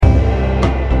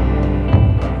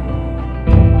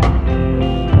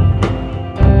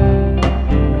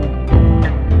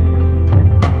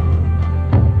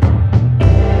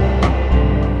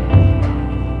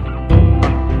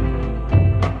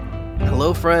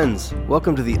friends.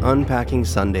 Welcome to the Unpacking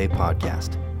Sunday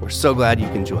podcast. We're so glad you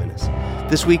can join us.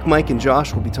 This week, Mike and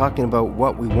Josh will be talking about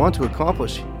what we want to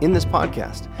accomplish in this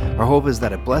podcast. Our hope is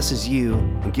that it blesses you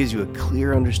and gives you a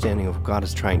clear understanding of what God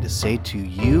is trying to say to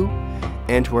you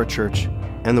and to our church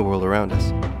and the world around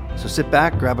us. So sit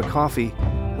back, grab a coffee,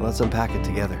 and let's unpack it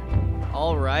together.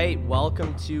 All right,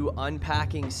 welcome to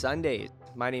Unpacking Sunday.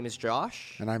 My name is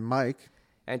Josh. And I'm Mike.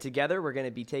 And together we're going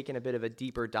to be taking a bit of a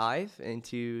deeper dive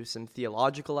into some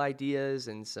theological ideas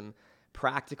and some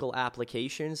practical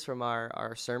applications from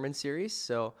our sermon series.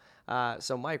 So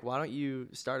Mike, why don't you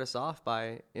start us off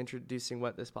by introducing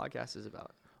what this podcast is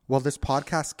about? Well, this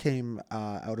podcast came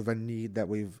out of a need that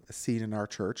we've seen in our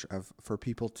church for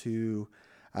people to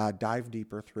dive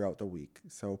deeper throughout the week.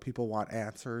 So people want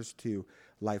answers to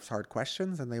life's hard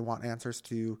questions, and they want answers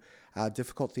to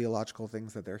difficult theological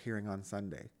things that they're hearing on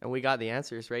Sunday. And we got the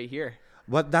answers right here.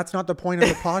 But that's not the point of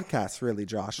the podcast, really,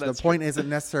 Josh. The point isn't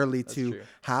necessarily to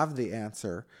have the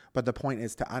answer, but the point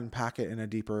is to unpack it in a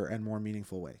deeper and more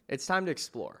meaningful way. It's time to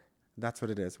explore. That's what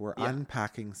it is. We're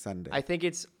unpacking Sunday. I think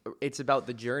it's about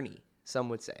the journey, some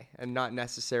would say, and not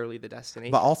necessarily the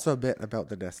destination. But also a bit about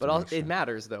the destination. But it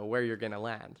matters, though, where you're going to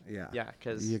land. Yeah. Yeah,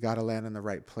 because you got to land in the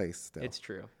right place still. It's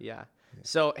true, yeah.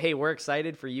 So, hey, we're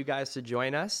excited for you guys to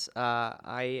join us.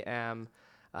 I am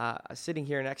sitting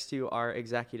here next to our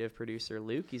executive producer,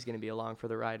 Luke. He's going to be along for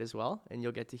the ride as well, and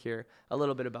you'll get to hear a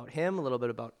little bit about him, a little bit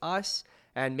about us,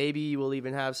 and maybe we'll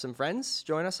even have some friends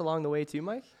join us along the way too,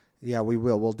 Mike. Yeah, we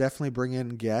will. We'll definitely bring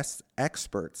in guests,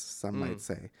 experts, some might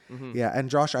say. Mm-hmm. Yeah, and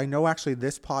Josh, I know actually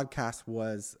this podcast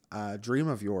was a dream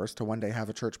of yours to one day have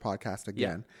a church podcast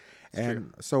again. Yeah, and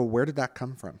true. So where did that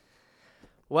come from?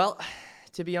 Well,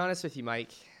 to be honest with you,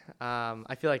 Mike,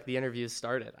 I feel like the interview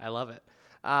started. I love it.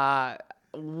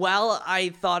 Well, I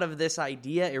thought of this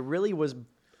idea. It really was,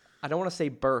 I don't want to say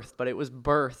birthed, but it was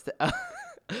birthed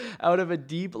out of a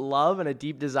deep love and a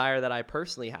deep desire that I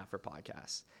personally have for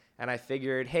podcasts. And I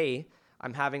figured, hey,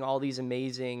 I'm having all these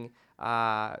amazing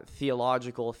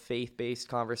theological, faith-based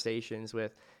conversations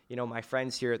with, my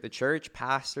friends here at the church,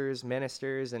 pastors,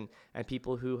 ministers, and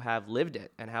people who have lived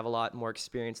it and have a lot more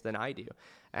experience than I do.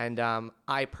 And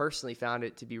I personally found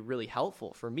it to be really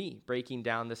helpful for me, breaking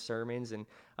down the sermons and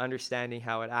understanding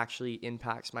how it actually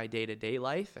impacts my day-to-day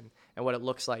life and what it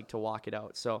looks like to walk it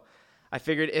out. So I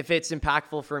figured if it's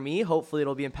impactful for me, hopefully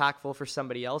it'll be impactful for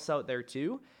somebody else out there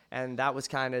too. And that was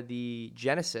kind of the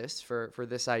genesis for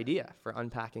this idea for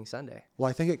Unpacking Sunday. Well,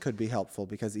 I think it could be helpful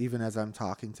because even as I'm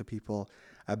talking to people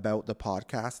about the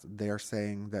podcast, they're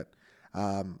saying that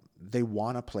they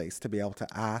want a place to be able to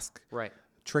ask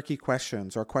tricky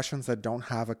questions or questions that don't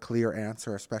have a clear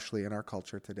answer, especially in our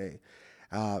culture today.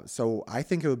 So I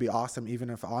think it would be awesome even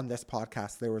if on this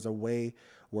podcast there was a way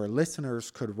where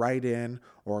listeners could write in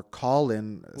or call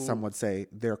in, some would say,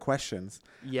 their questions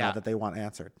that they want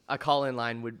answered. A call-in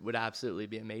line would absolutely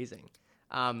be amazing.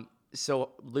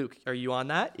 So, Luke, are you on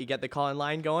that? You get the call-in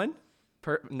line going?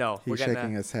 No. He's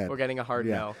shaking his head. We're getting a hard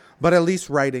no. But at least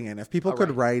writing in. If people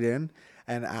could write in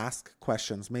and ask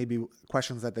questions, maybe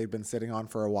questions that they've been sitting on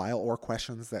for a while or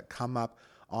questions that come up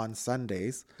on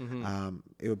Sundays,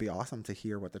 it would be awesome to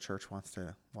hear what the church wants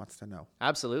to know.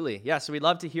 Absolutely. Yeah, so we'd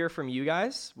love to hear from you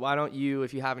guys. Why don't you,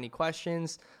 if you have any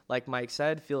questions, like Mike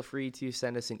said, feel free to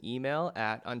send us an email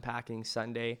at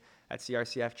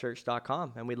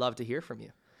unpackingsunday@crcfchurch.com, and we'd love to hear from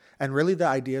you. And really the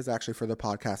ideas actually for the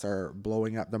podcast are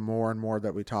blowing up the more and more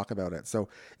that we talk about it. So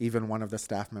even one of the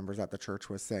staff members at the church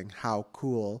was saying how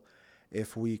cool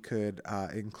if we could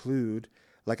include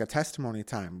like a testimony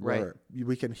time where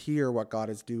we can hear what God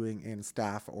is doing in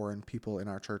staff or in people in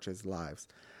our church's lives.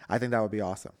 I think that would be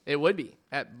awesome. It would be.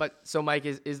 But so Mike,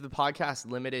 is the podcast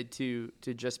limited to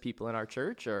just people in our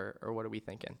church or what are we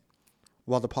thinking?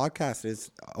 Well, the podcast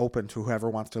is open to whoever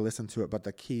wants to listen to it, but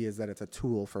the key is that it's a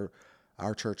tool for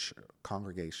our church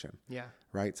congregation. Yeah.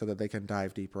 Right? So that they can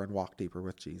dive deeper and walk deeper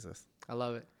with Jesus. I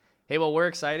love it. Hey, well, we're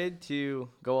excited to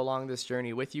go along this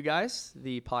journey with you guys.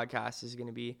 The podcast is going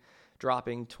to be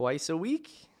dropping twice a week.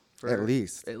 At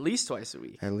least twice a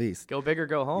week. At least. Go big or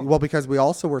go home. Well, because we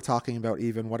also were talking about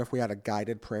even what if we had a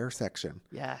guided prayer section?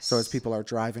 Yes. So as people are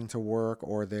driving to work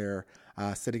or they're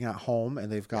sitting at home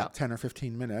and they've got 10 or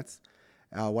 15 minutes,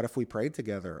 what if we prayed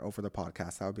together over the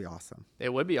podcast? That would be awesome.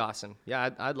 It would be awesome.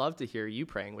 Yeah, I'd love to hear you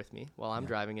praying with me while I'm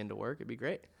driving into work. It'd be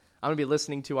great. I'm going to be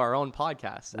listening to our own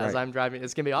podcast as I'm driving.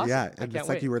 It's going to be awesome. Yeah, and it's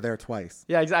like you were there twice.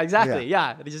 Yeah, exactly.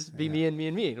 Yeah, it'd just be me and me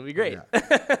and me. It'll be great.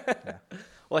 Yeah.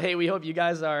 Well, hey, we hope you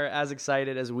guys are as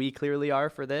excited as we clearly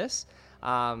are for this.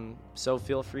 So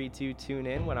feel free to tune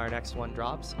in when our next one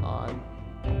drops on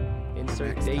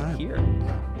insert date here.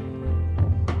 Yeah.